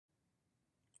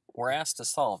we're asked to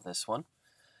solve this one.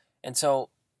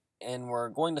 And we're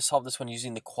going to solve this one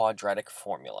using the quadratic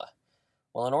formula.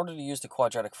 Well, in order to use the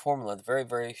quadratic formula, the very,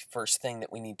 very first thing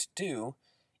that we need to do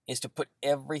is to put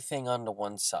everything onto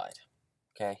one side,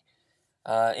 okay?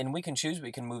 And we can choose,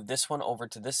 we can move this one over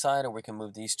to this side, or we can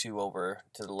move these two over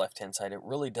to the left-hand side. It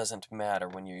really doesn't matter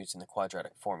when you're using the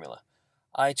quadratic formula.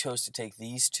 I chose to take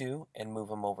these two and move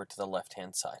them over to the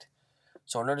left-hand side.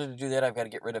 So in order to do that, I've got to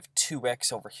get rid of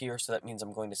 2x over here, so that means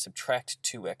I'm going to subtract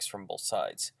 2x from both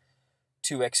sides.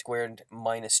 2x squared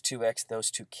minus 2x, those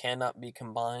two cannot be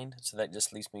combined, so that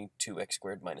just leaves me 2x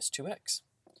squared minus 2x.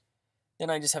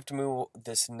 Then I just have to move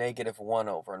this negative 1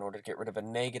 over. In order to get rid of a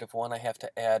negative 1, I have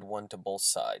to add 1 to both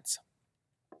sides.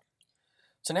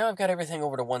 So now I've got everything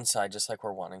over to one side, just like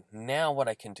we're wanting. Now what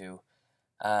I can do,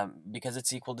 because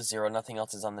it's equal to 0, nothing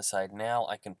else is on this side, now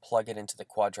I can plug it into the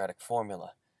quadratic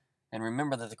formula. And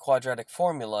remember that the quadratic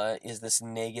formula is this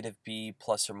negative b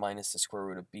plus or minus the square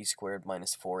root of b squared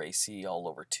minus 4ac all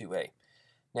over 2a.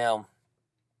 Now,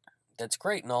 that's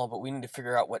great and all, but we need to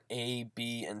figure out what a,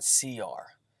 b, and c are.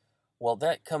 Well,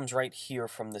 that comes right here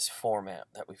from this format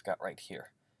that we've got right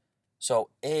here. So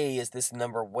a is this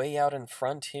number way out in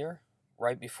front here,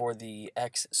 right before the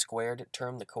x squared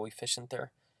term, the coefficient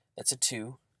there. That's a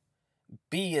 2.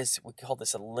 B is, we call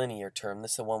this a linear term.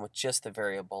 This is the one with just the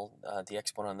variable. The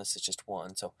exponent on this is just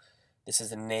 1. So this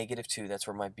is a negative 2. That's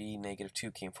where my b, negative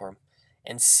 2, came from.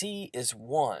 And c is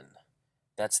 1.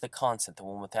 That's the constant, the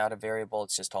one without a variable.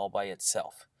 It's just all by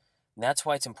itself. And that's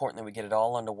why it's important that we get it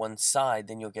all onto one side.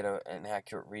 Then you'll get an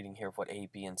accurate reading here of what a,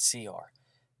 b, and c are.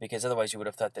 Because otherwise you would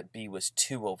have thought that b was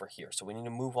 2 over here. So we need to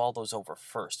move all those over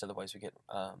first. Otherwise we get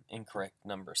incorrect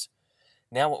numbers.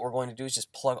 Now what we're going to do is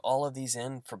just plug all of these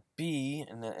in for b.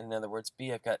 In other words,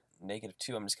 b, I've got negative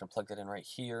 2. I'm just going to plug that in right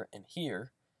here and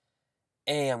here.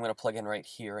 A, I'm going to plug in right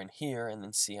here and here. And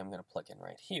then c, I'm going to plug in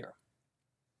right here.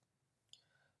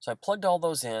 So I plugged all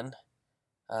those in.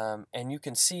 And you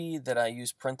can see that I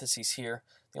use parentheses here.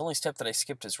 The only step that I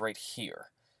skipped is right here.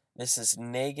 This is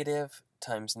negative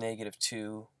times negative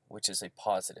 2, which is a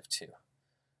positive 2.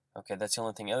 Okay, that's the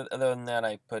only thing. Other than that,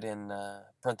 I put in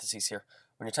parentheses here.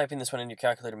 When you're typing this one in your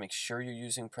calculator, make sure you're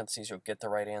using parentheses. You'll get the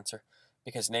right answer.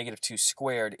 Because negative 2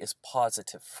 squared is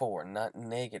positive 4, not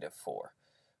negative 4.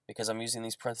 Because I'm using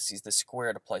these parentheses, the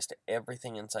squared applies to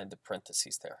everything inside the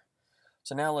parentheses there.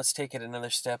 So now let's take it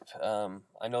another step.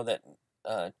 I know that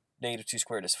negative 2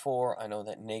 squared is 4. I know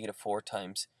that negative 4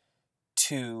 times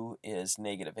 2 is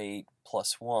negative 8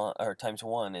 plus 1, or times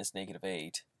 1 is negative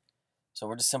 8. So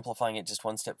we're just simplifying it just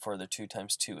one step further. 2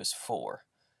 times 2 is 4.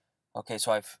 Okay,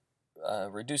 so I've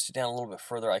reduced it down a little bit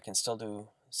further. I can still do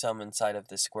some inside of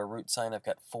the square root sign. I've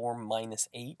got 4 minus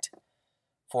 8.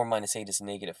 4 minus 8 is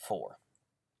negative 4.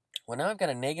 Well, now I've got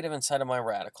a negative inside of my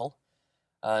radical.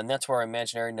 And that's where our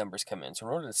imaginary numbers come in. So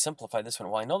in order to simplify this one,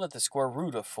 well, I know that the square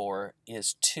root of 4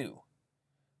 is 2.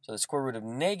 So the square root of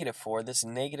negative 4, this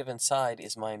negative inside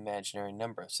is my imaginary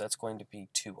number. So that's going to be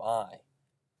 2i. All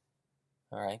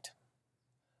right.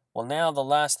 Well, now the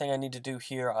last thing I need to do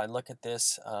here, I look at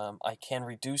this. I can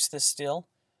reduce this still.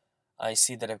 I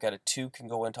see that I've got a 2 can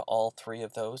go into all 3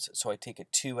 of those. So I take a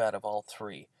 2 out of all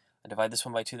 3. I divide this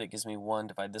one by 2, that gives me 1.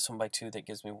 Divide this one by 2, that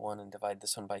gives me 1. And divide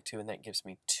this one by 2, and that gives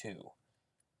me 2.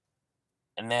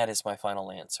 And that is my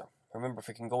final answer. Remember, if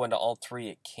it can go into all 3,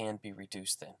 it can be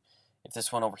reduced then. If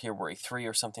this one over here were a 3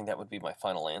 or something, that would be my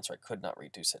final answer. I could not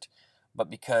reduce it. But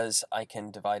because I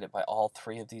can divide it by all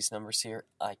 3 of these numbers here,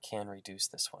 I can reduce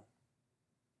this one.